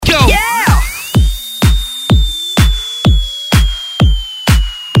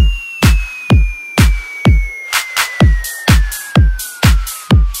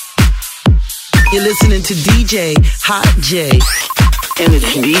DJ Hot J. And it's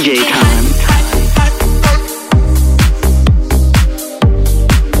DJ time.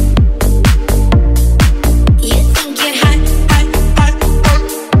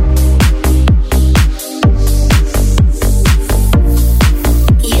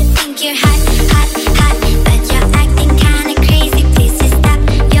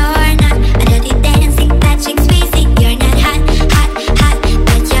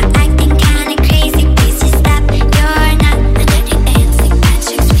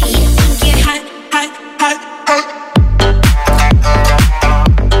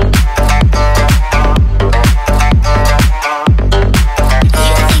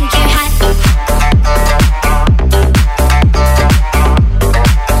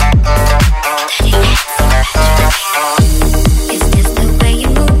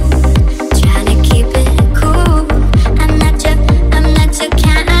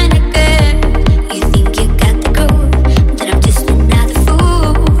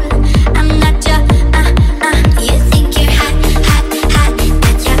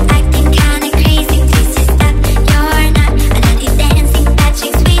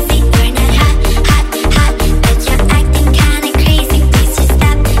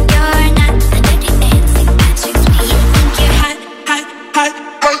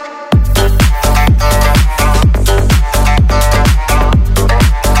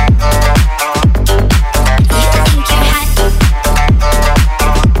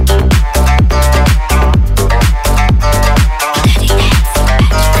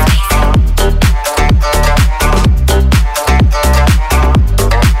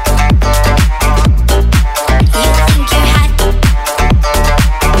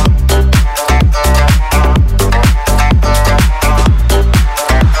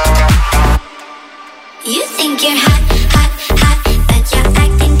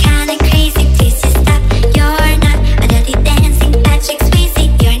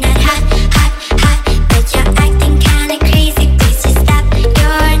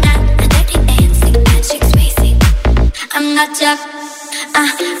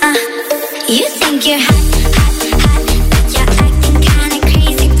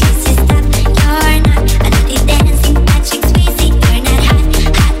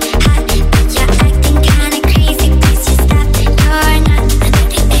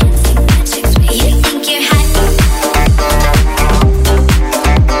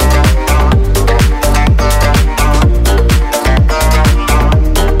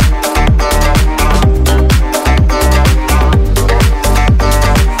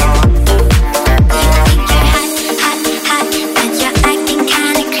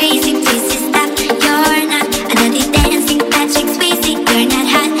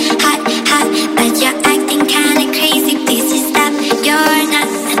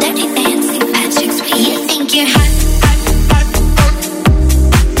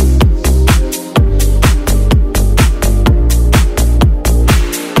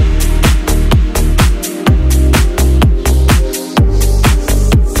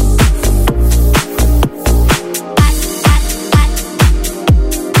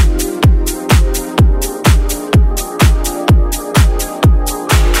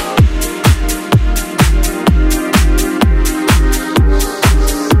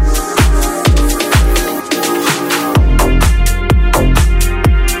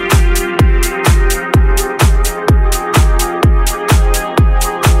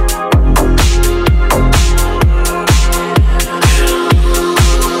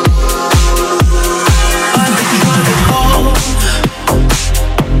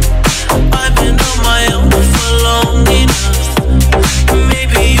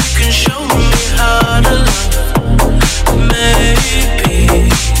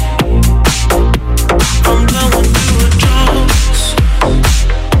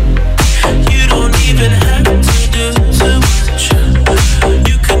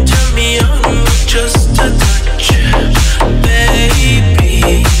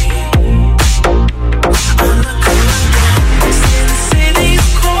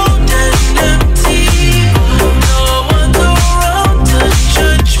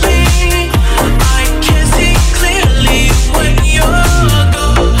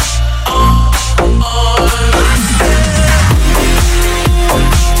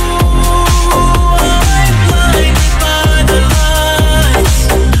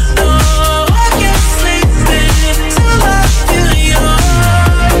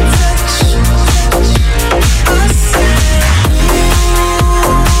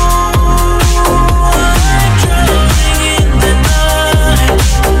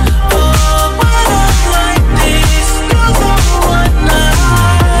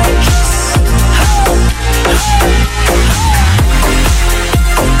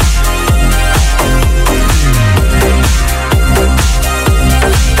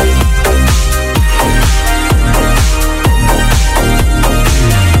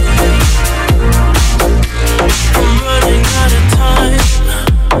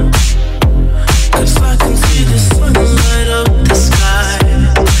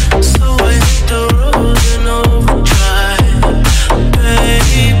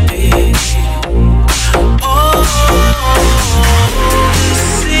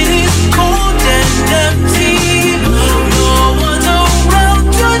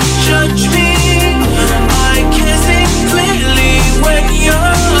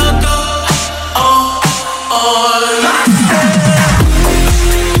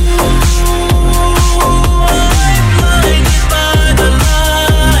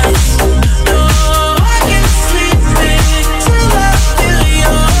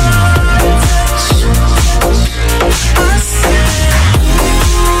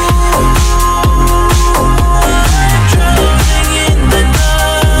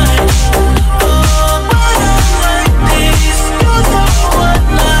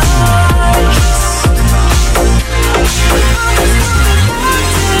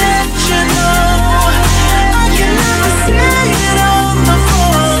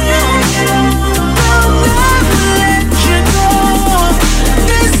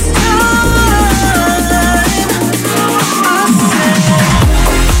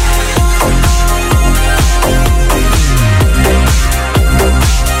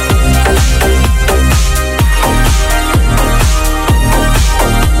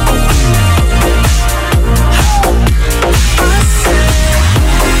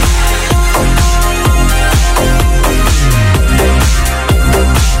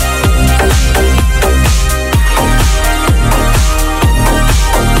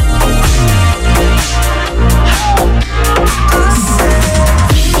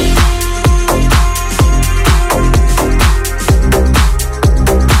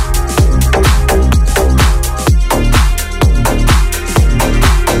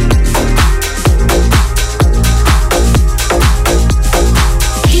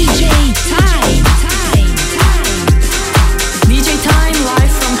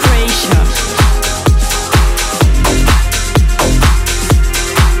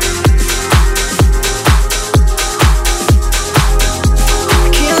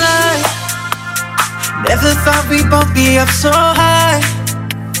 Never thought we'd both be up so high,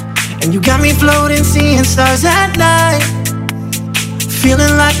 and you got me floating, seeing stars at night.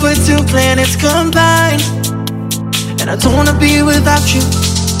 Feeling like we're two planets combined. And I don't wanna be without you.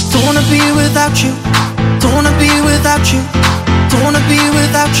 Don't wanna be without you. Don't wanna be without you. Don't wanna be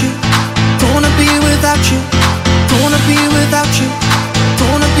without you. Don't wanna be without you. Don't wanna be without you.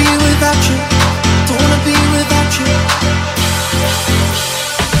 Don't wanna be without you. Don't wanna be without you.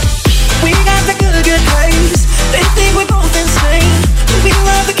 We got the good place. They think we're both insane, but we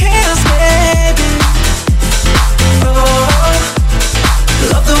love the chaos, baby. Oh,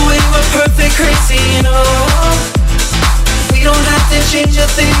 love the way we're perfect, crazy, you know. We don't have to change a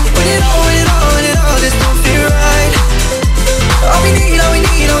thing. When it all just don't feel right. All we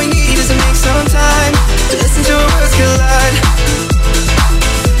need is to make some time to listen to our words collide.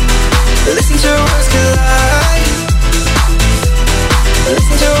 Listen to our words collide.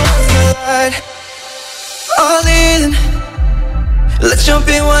 Listen to our words collide. All in. Let's jump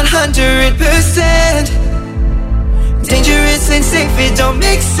in 100%. Dangerous and safe, it don't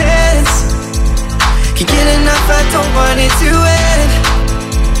make sense. Can't get enough, I don't want it to end.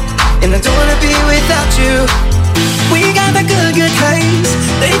 And I don't wanna be without you. We got that good taste.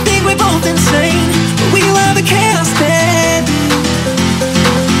 They think we're both insane, but we love the chaos, baby.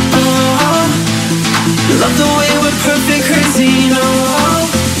 Oh, love the way we're perfect, crazy, you know.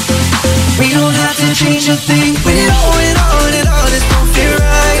 We don't have to change a thing. When it all just don't feel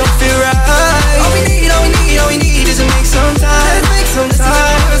right, don't feel right. All we need is to make some time, Listen to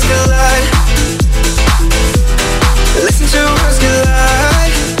words collide. Listen to words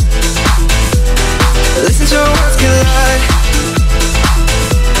collide. Listen to words collide.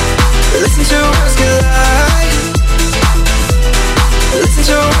 Listen to words collide. Listen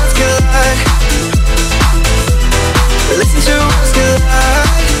to words collide. Listen to words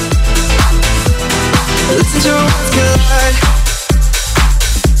collide. Listen to words collide.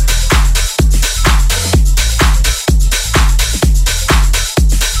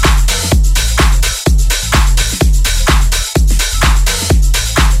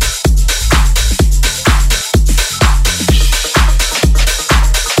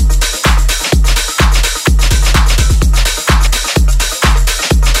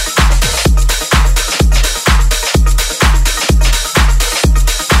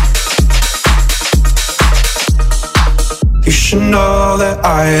 Know that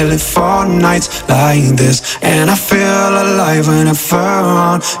I live for nights like this, and I feel alive whenever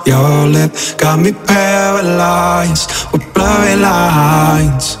on your lip. Got me paralyzed with blurry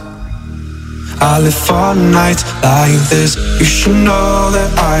lines. I live for nights like this. You should know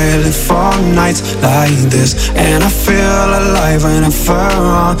that I live for nights like this, and I feel alive whenever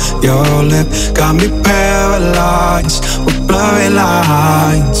on your lip. Got me paralyzed with blurry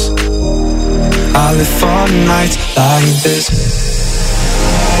lines. I live for nights like this.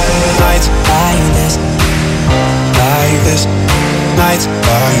 Nights like this. Like this. Nights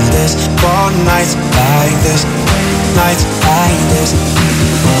like this. For nights like this. Nights like this.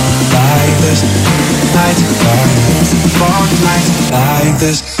 Like this. Nights like this. For nights like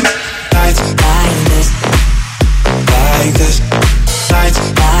this. Nights like this. Like this. Nights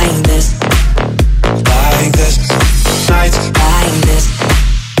like this. Like this. Nights like this.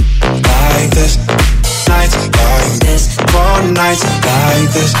 Like this, nights like this, for nights like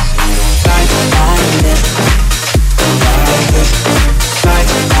this, nights like this, like this,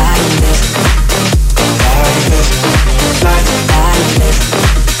 nights like this, like this, nights like this,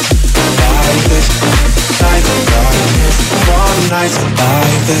 like this, nights like this, for nights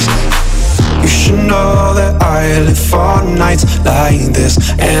like this. You should know that I live for nights like this,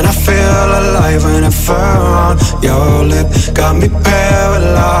 and I feel alive whenever on your lip. Got me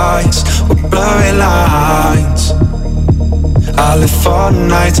paralyzed with blurry lines. I live for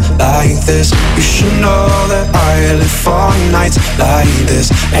nights like this. You should know that I live for nights like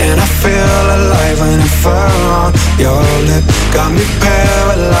this, and I feel alive whenever on your lip. Got me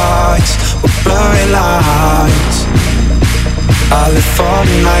paralyzed with blurry lines. I live for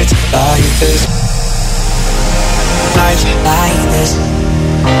nights like this. Nights like this.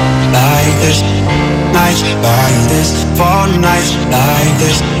 Like this. Nights like this. For nights like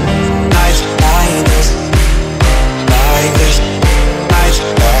this. Nights like this. Like this. Nights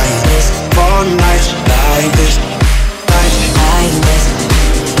like this. For nights like this. Nights like this.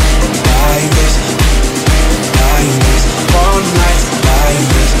 Like this. Like this. For nights like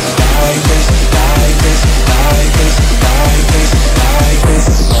this. Like this. Like this. Like this. Like this. Like this.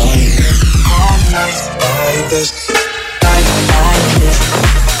 Like this. For nights like this. Nights like this.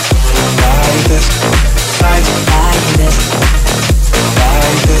 Like this. Nights like this.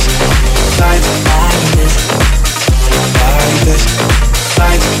 Like this.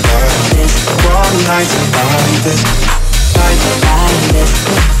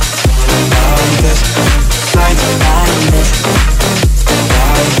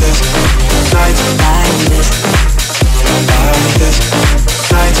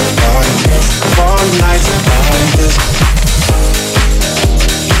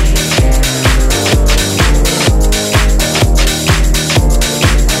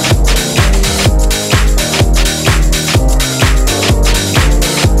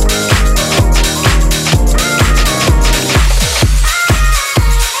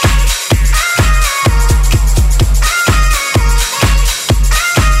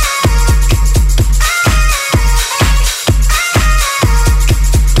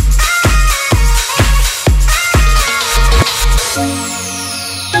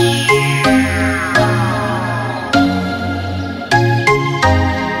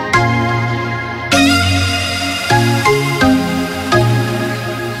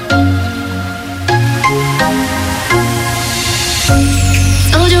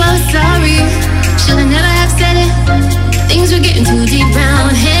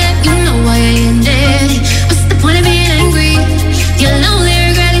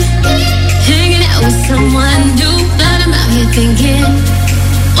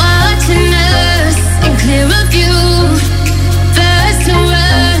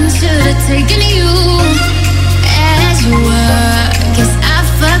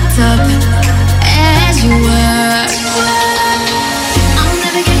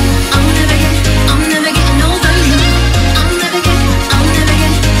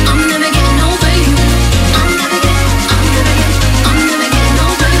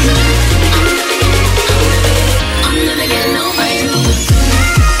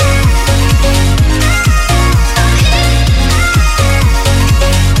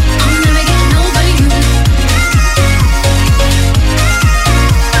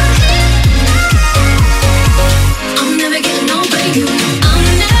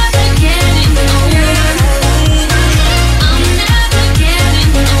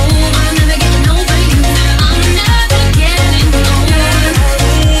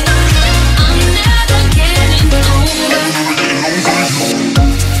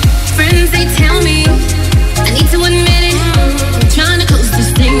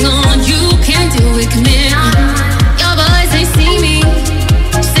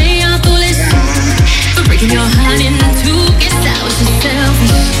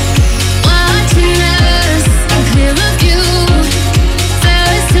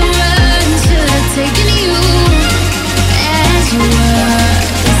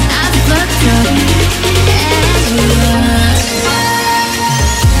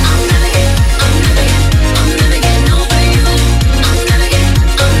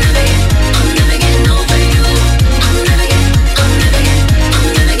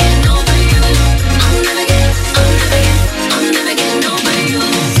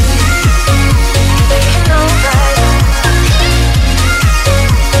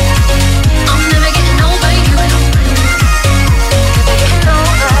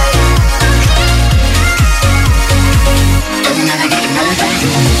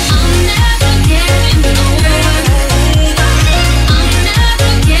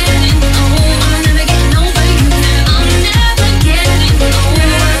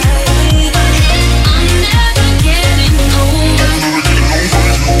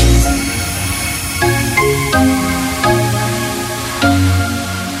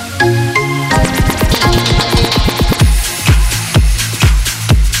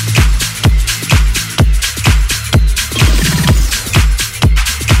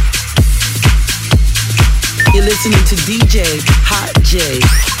 DJ Hot J,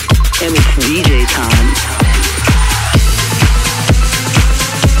 and it's DJ time.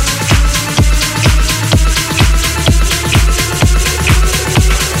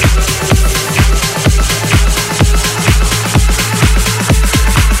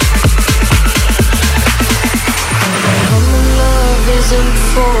 Isn't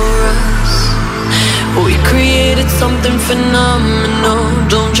for us. We created something phenomenal.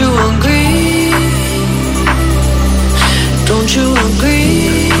 Don't you agree? Don't you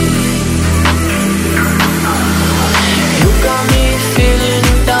agree? You got me feeling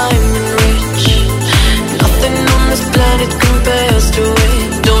diamond rich. Nothing on this planet compares to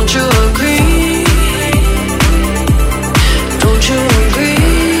it. Don't you agree? Don't you agree?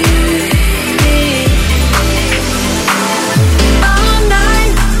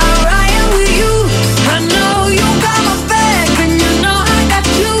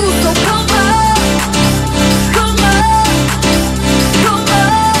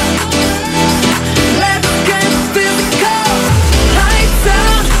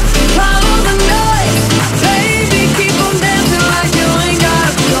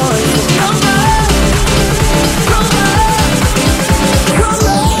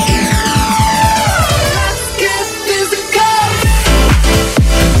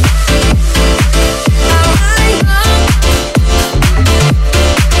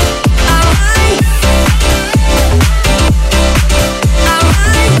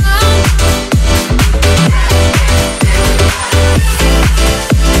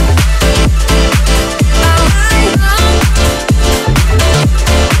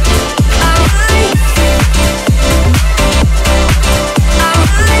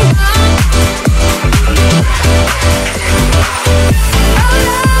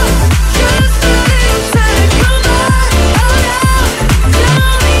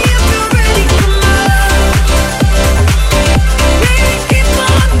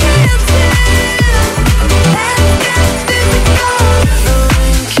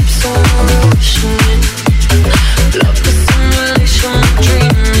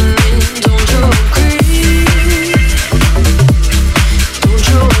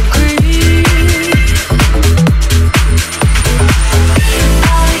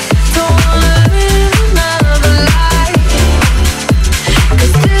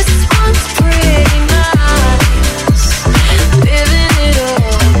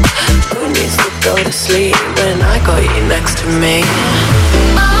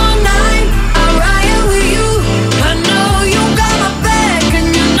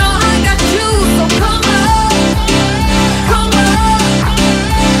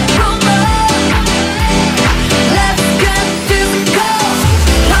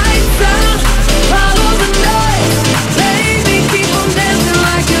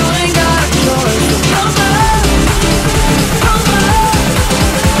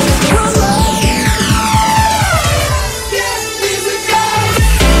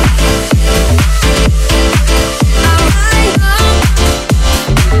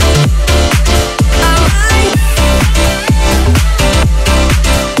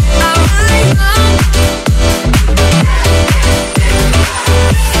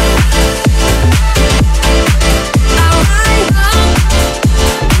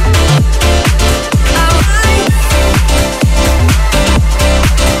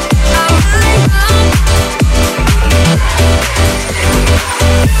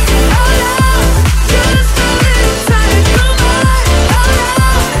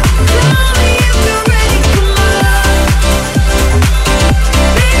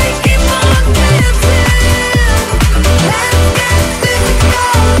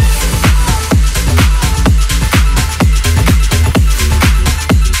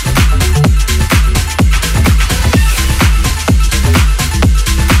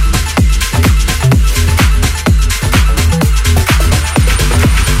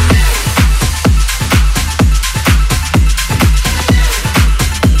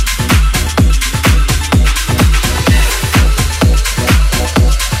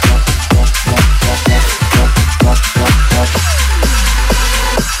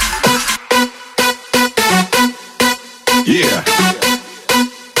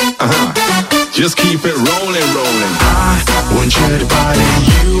 Just keep it rolling, rolling. I want you to body,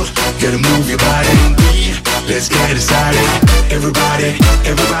 you gotta move your body. We, let's get it started. Everybody,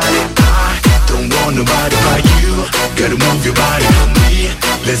 everybody. I don't want nobody but you. Gotta move your body. We,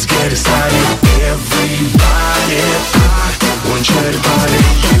 let's get it started. Everybody, I want you to body,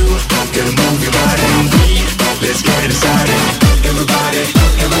 you gotta move your body. We, let's get it started. Everybody,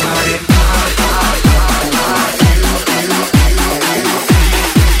 everybody. Everybody,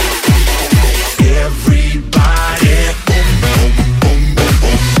 move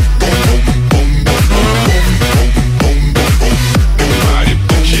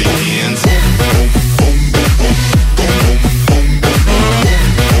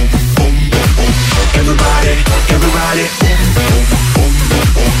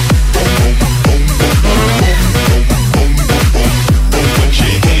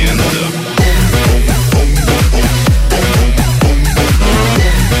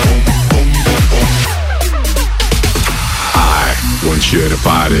share the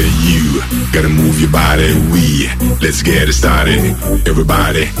party. You gotta move your body. Let's get it started.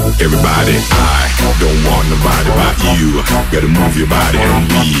 Everybody, everybody, I don't want nobody but you. Gotta move your body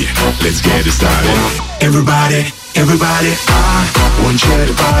and let's get it started. Everybody, everybody, I want you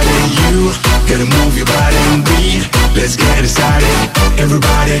to party. You gotta move your body and let's get it started.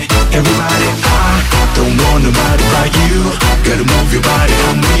 Everybody, everybody, I don't want nobody but you. Gotta move your body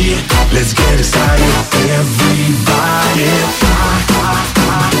and let's get it started. Everybody,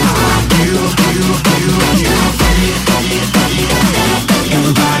 you.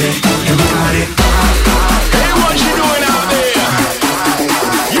 Everybody, everybody. Hey, what you doing out there?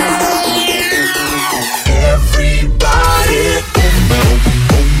 Everybody.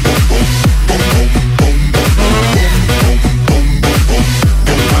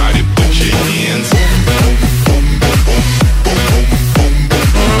 Everybody put your hands.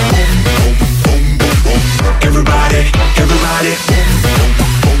 Everybody, everybody.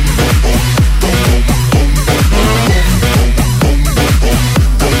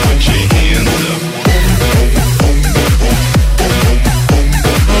 Put your hands up.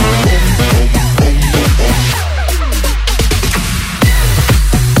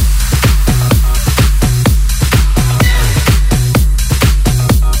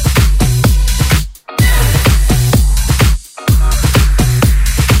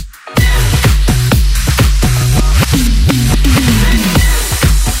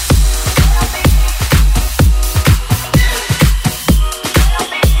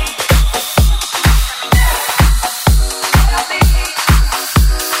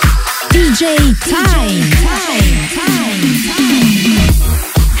 DJ Time.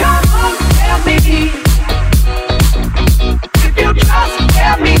 Come on, tell me if you just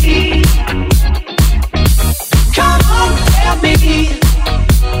tell me. Come on, tell me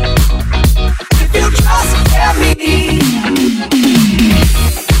if you just tell me.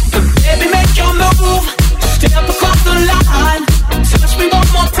 Baby, make your move, step across the line, touch me one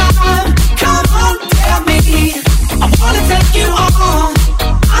more time. Come on, tell me, I wanna take you on.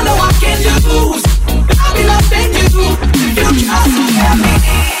 I know I can lose, but I'll be loving you if you just tell me.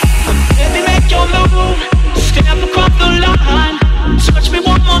 Baby, make your move, step across the line, touch me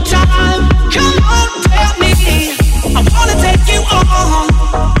one more time. Come on, tell me, I wanna take you on.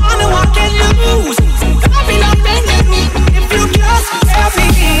 I know I can lose, but I'll be loving you if you just tell me.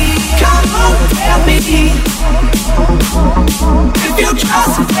 Come on, tell me, if you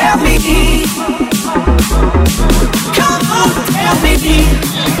just tell me. Come on, tell me.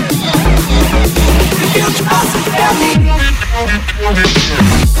 If you just tell me.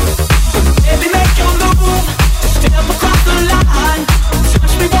 Baby, make your move, step across the line,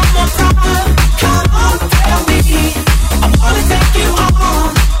 touch me one more time. Come on, tell me, I wanna take you on.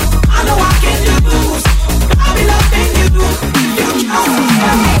 I know I can lose, but I'll be loving you. If you just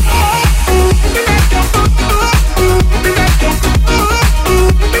tell me. Come on, tell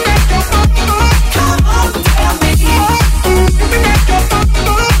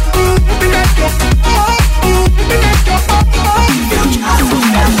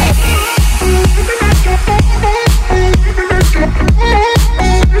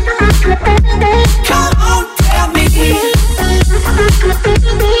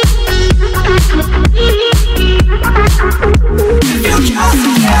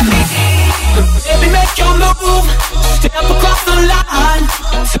me. Step across the line,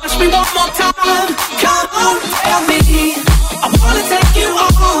 touch me one more time. Come on, tell me, I wanna take you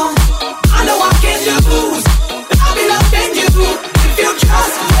on. I know I can lose, but I'll be loving you if you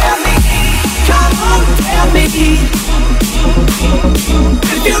just tell me. Come on, tell me,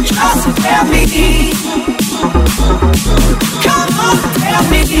 if you just tell me. Come on, tell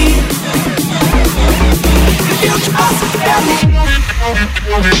me, if you just tell me.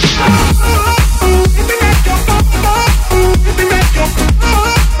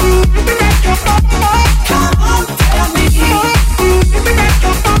 Come on, tell me.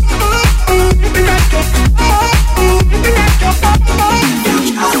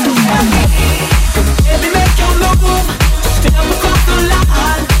 Baby, make your move, step across the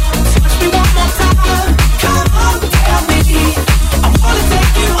line, touch me one more time. Come on, tell me, I wanna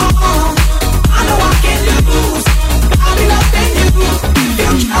take you on. I know I can lose, but I'll be loving you if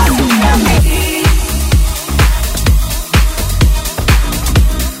you just tell me.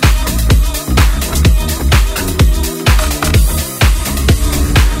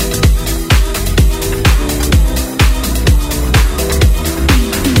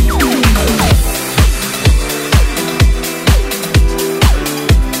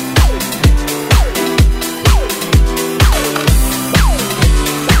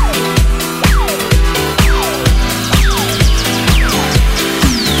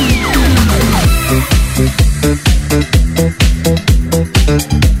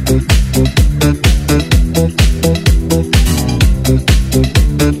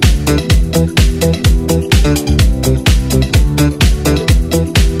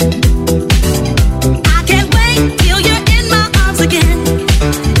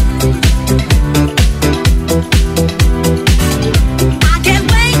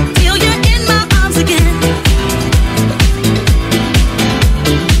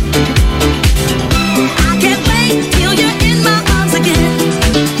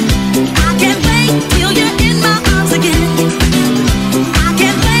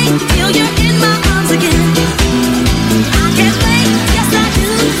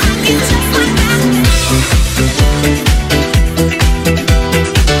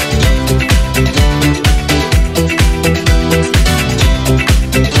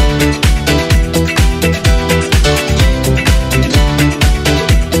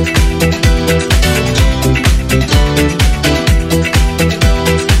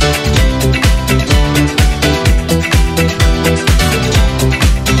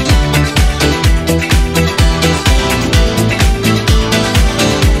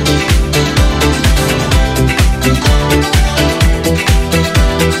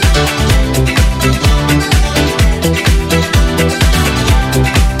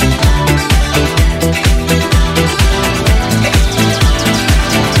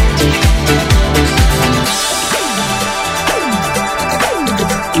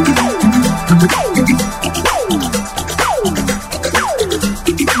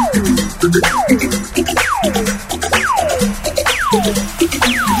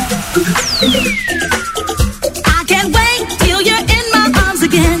 I can't wait till you're in my arms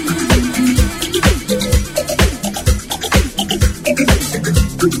again.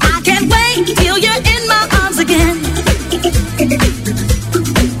 I can't wait till you're in my arms again.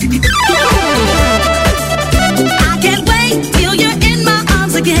 I can't wait till you're in my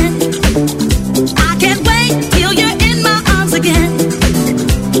arms again. I can't wait till you're in my arms again.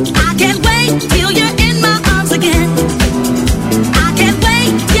 I can't wait till you're in my arms again. I can't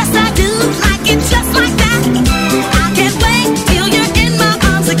wait, yes I do, like it just like that. I can't wait till you're in my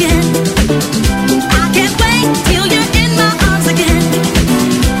arms again. I can't wait till you're in my arms again.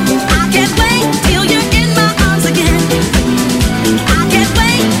 I can't wait till you're in my arms again. I can't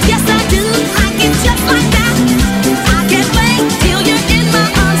wait, yes I do, like it just like that. I can't wait till you're in my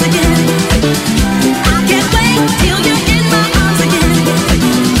arms again. I can't wait till you're in my arms again.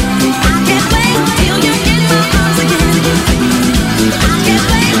 I can't wait till you're in my arms again. I can't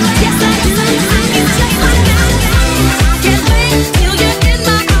wait, yes I do, like it just like that. I can't wait till you're in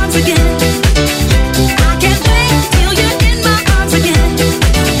my arms again. I can't wait till you're in my arms again.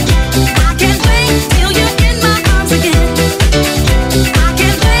 I can't wait till you're in my arms again. I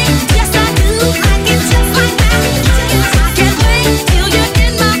can't wait, yes I do, like it just like that. I can't wait till you're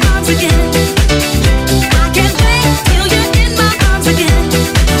in my arms again. I can't wait till you're in my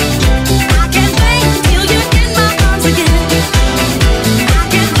arms again. I can't wait till you're in my arms again. I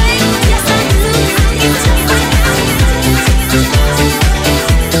can't wait, yes I do, like it just like that.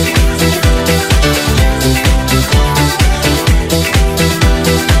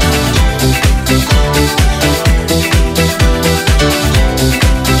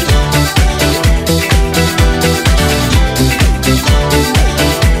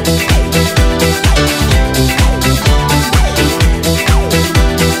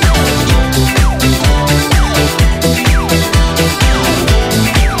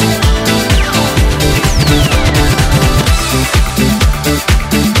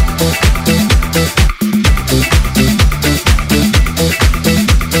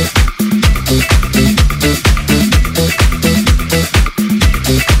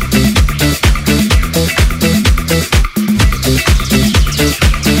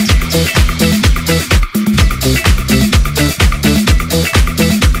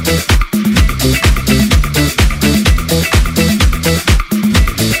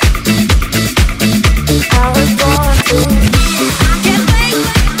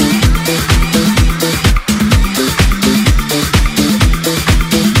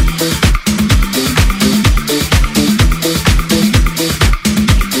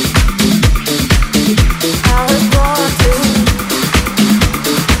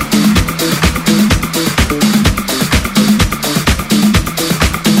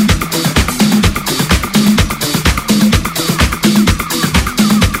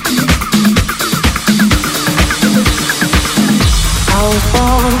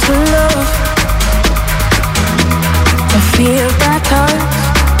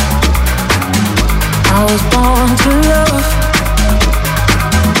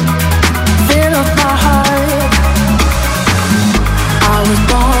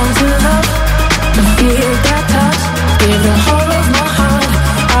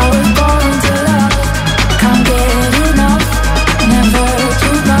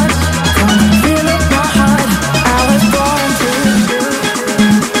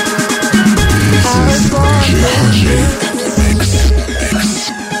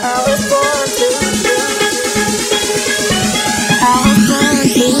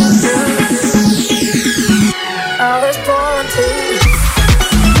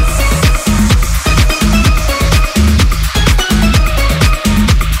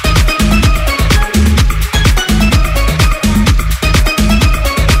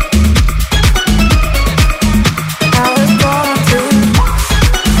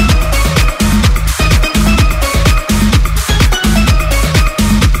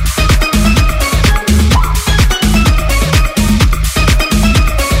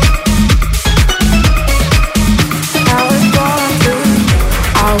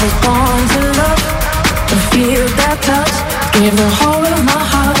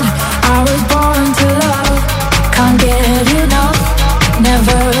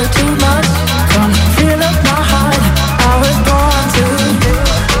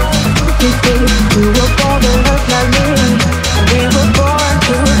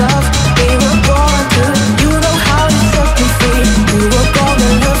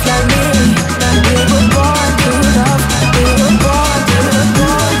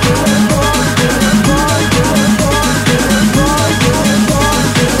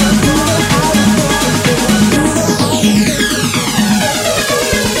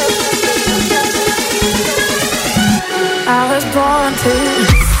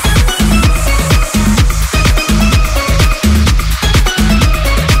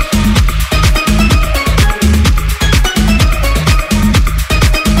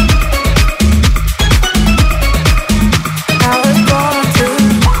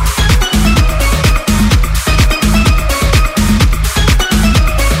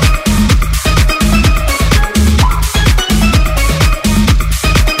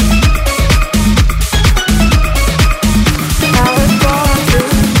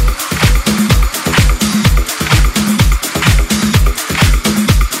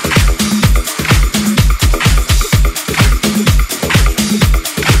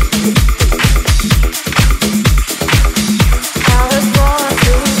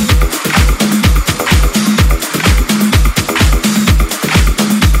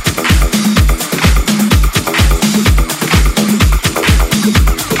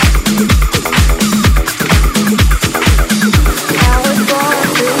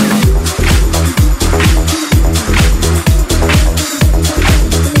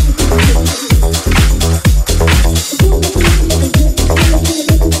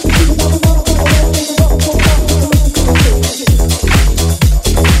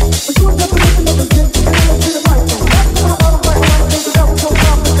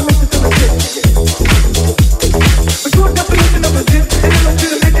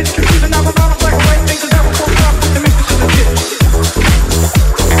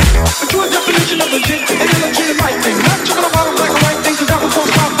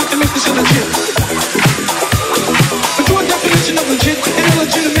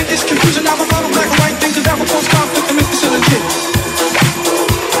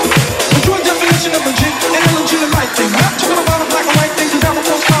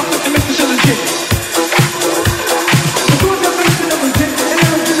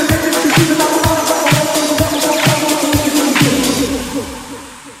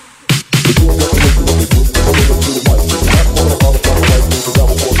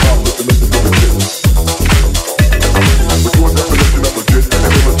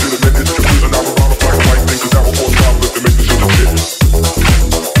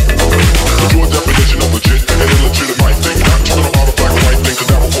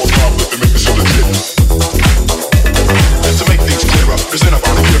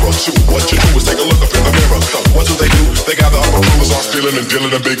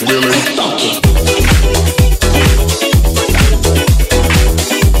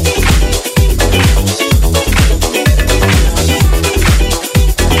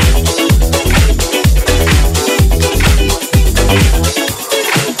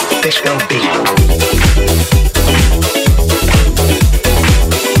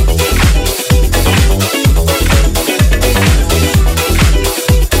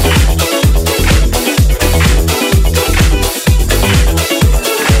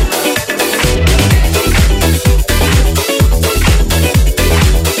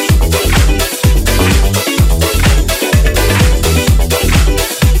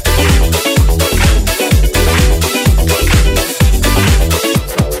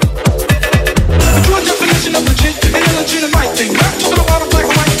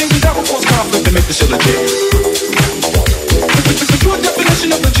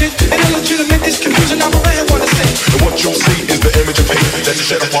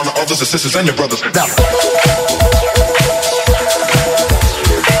 Sisters and your brothers. Now.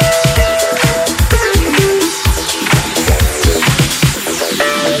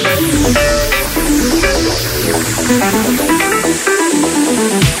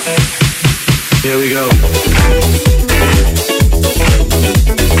 Here we go.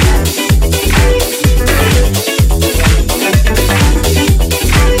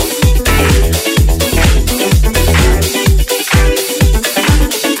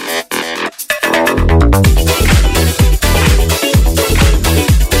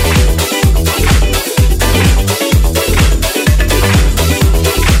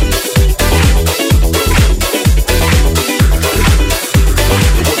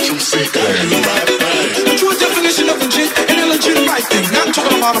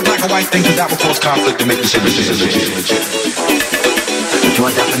 Things that will cause conflict and make the shit legit. Your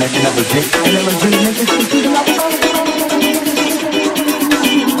definition of legit and illegitimate is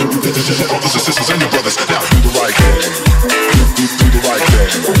brothers and sisters and your brothers. Now do the right thing. Do the right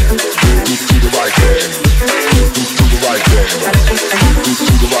thing. Do the right thing. Do the right thing. Do the right thing.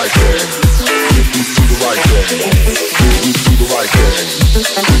 Do the right thing. Do the right thing. Do the right thing. Do the right thing.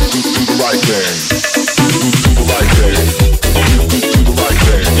 Do the right thing.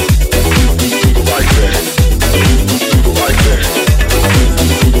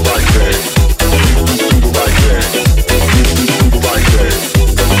 Right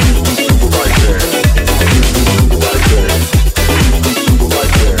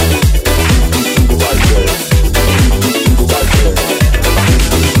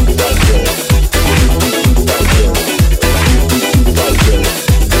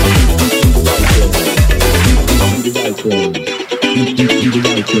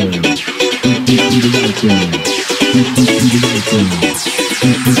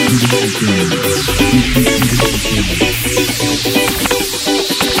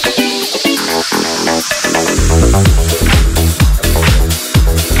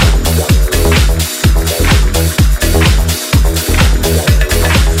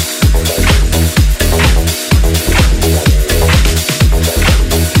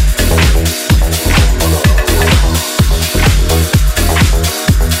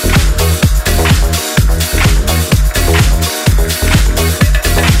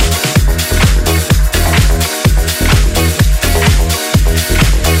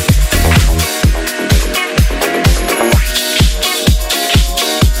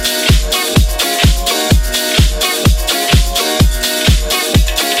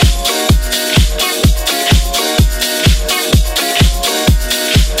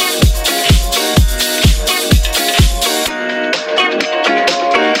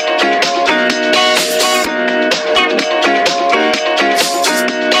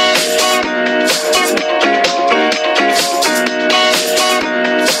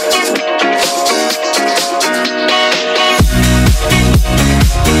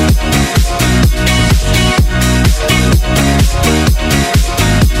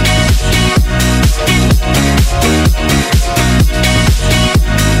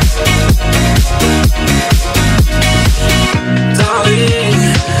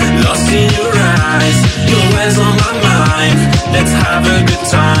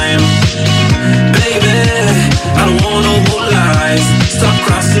time. Baby, I don't want no more lies. Stop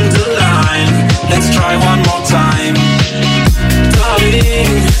crossing the line. Let's try one more time.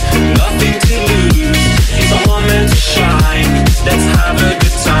 Darling, nothing to lose. It's a moment to shine. Let's have a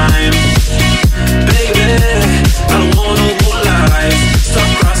good time. Baby, I don't want no more lies. Stop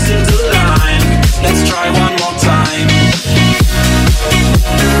crossing the line. Let's try one more time.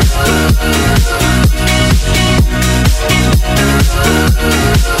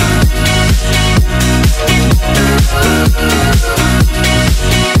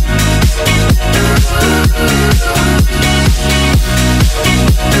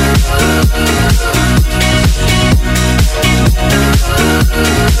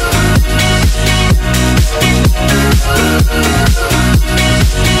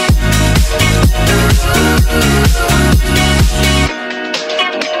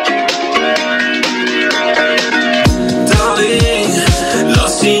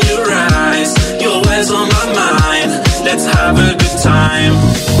 Let's have a good time.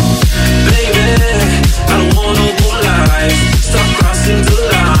 Baby, I don't want no more lies. Stop crossing the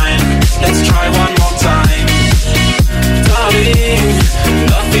line. Let's try one more time. Darling,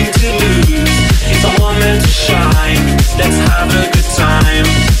 nothing to lose. It's a moment to shine. Let's have a good time.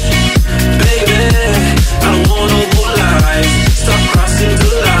 Baby, I don't want no more lies. Stop crossing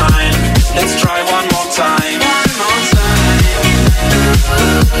the line. Let's try one more time. One more time.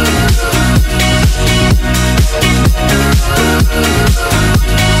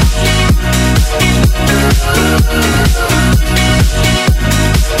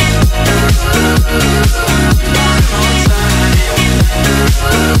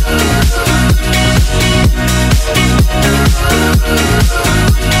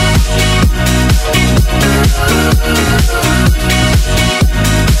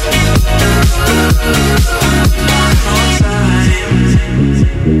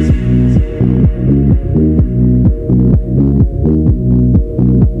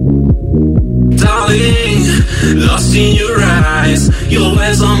 Lost in your eyes, you're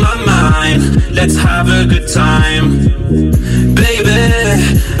always on my mind. Let's have a good time. Baby,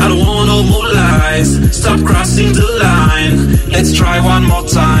 I don't want no more lies. Stop crossing the line. Let's try one more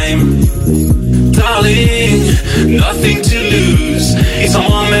time. Darling, nothing to lose. It's a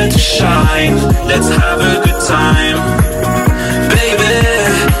moment to shine. Let's have a good time. Baby,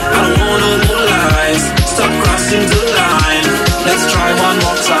 I don't want no more lies. Stop crossing the line. Let's try one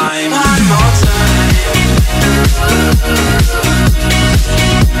more time. One more time.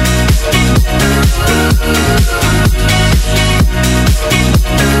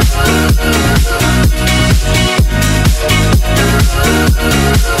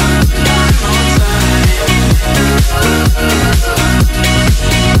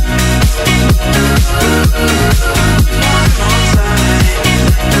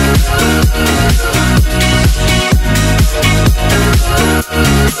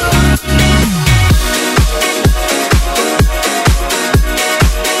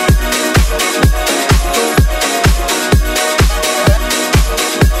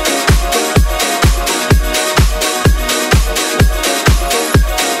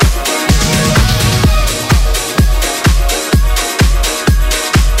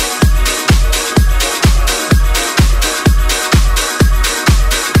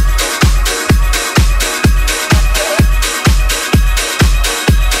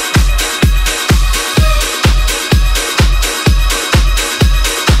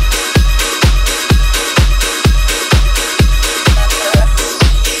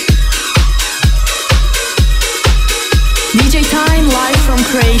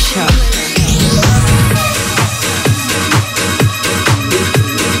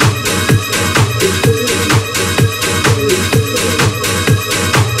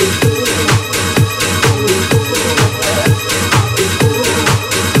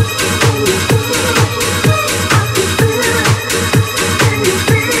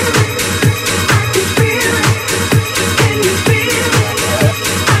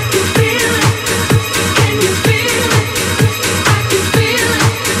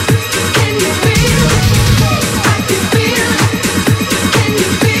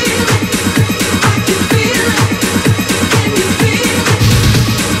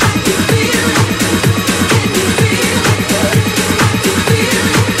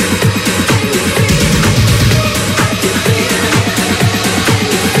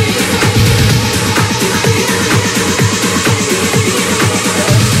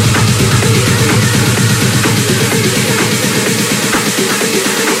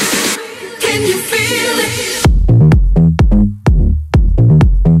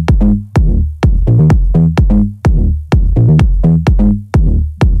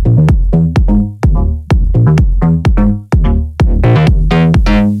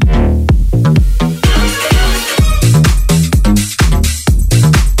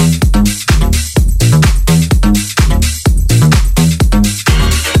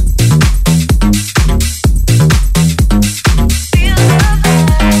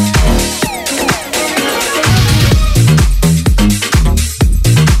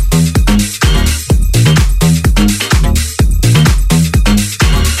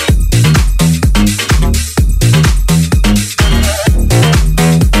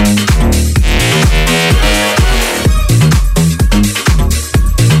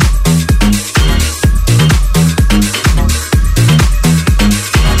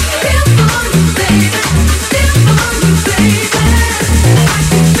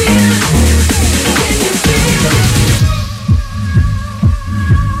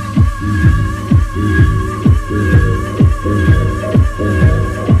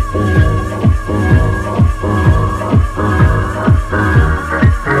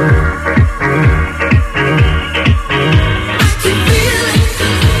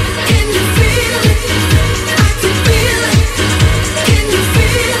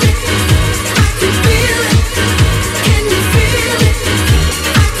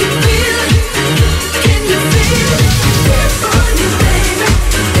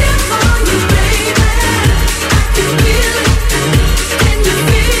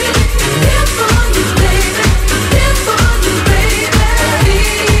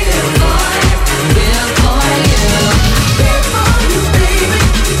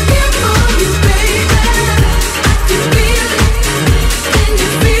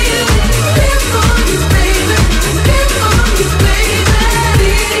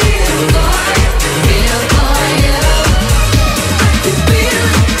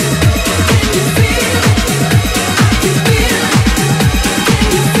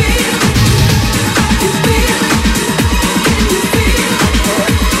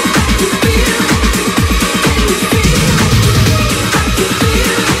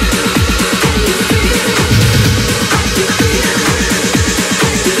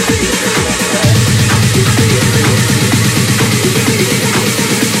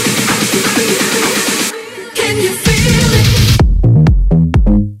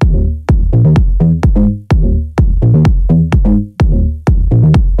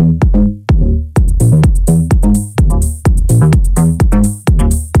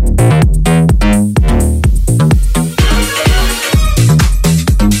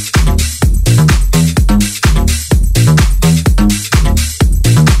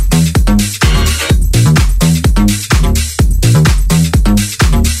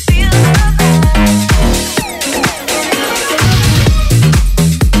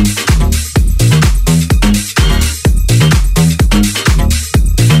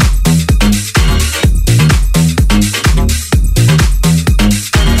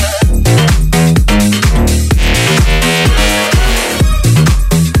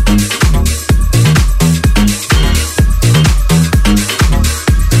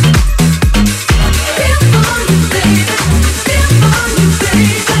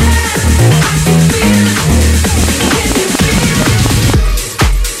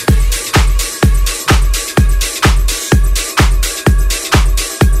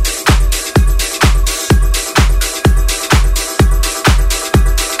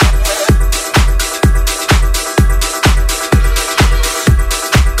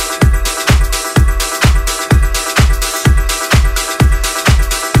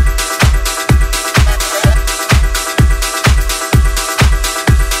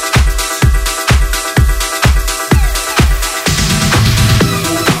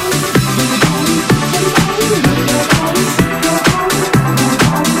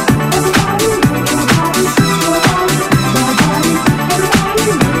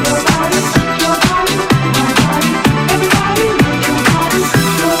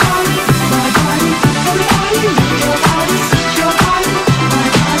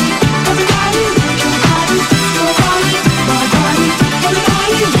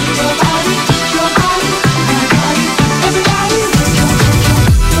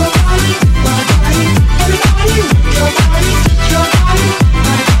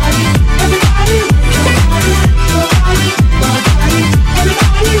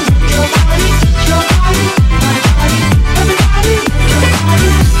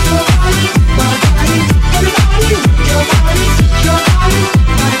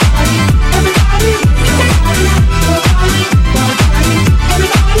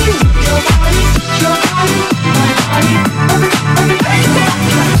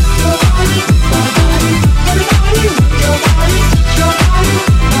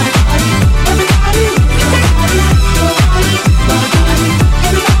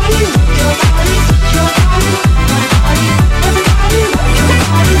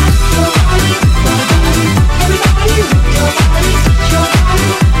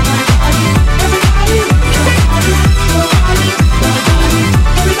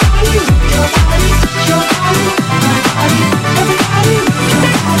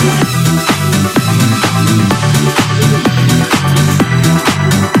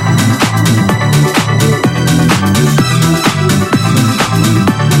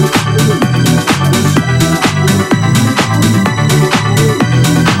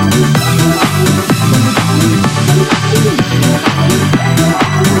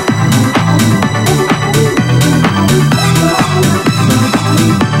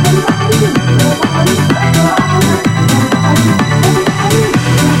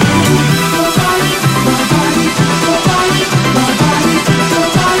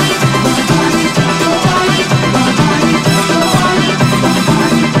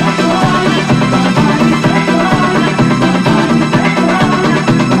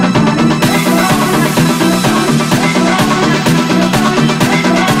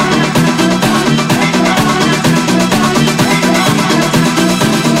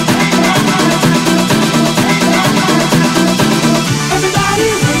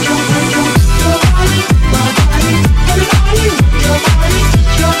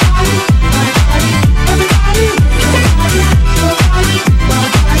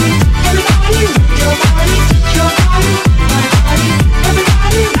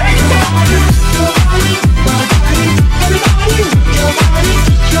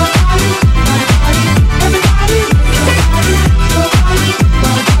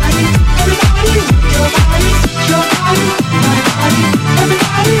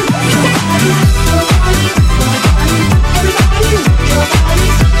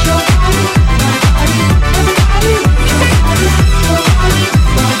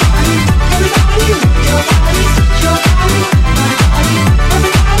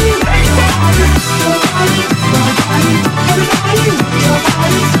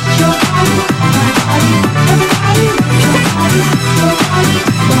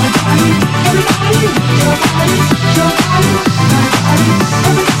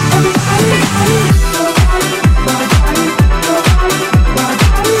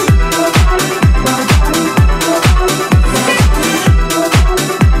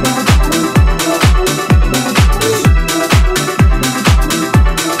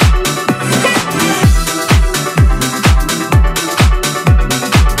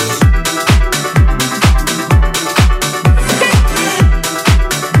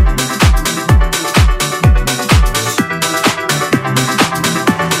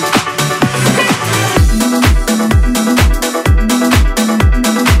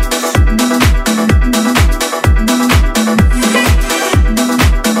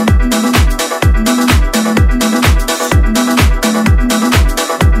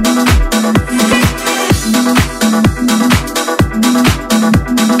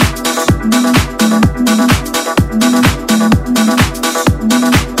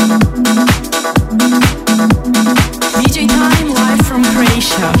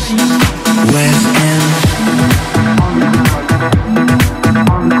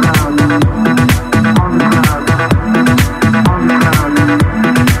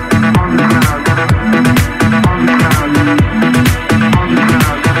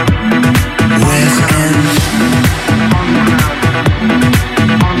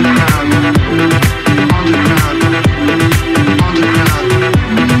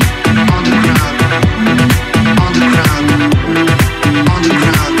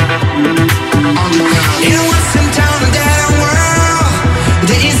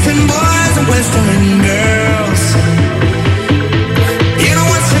 boys and West End girls. You know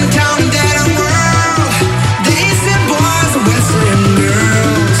what's in town in that world? The East End boys and West End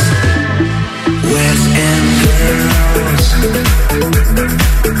girls. West End girls.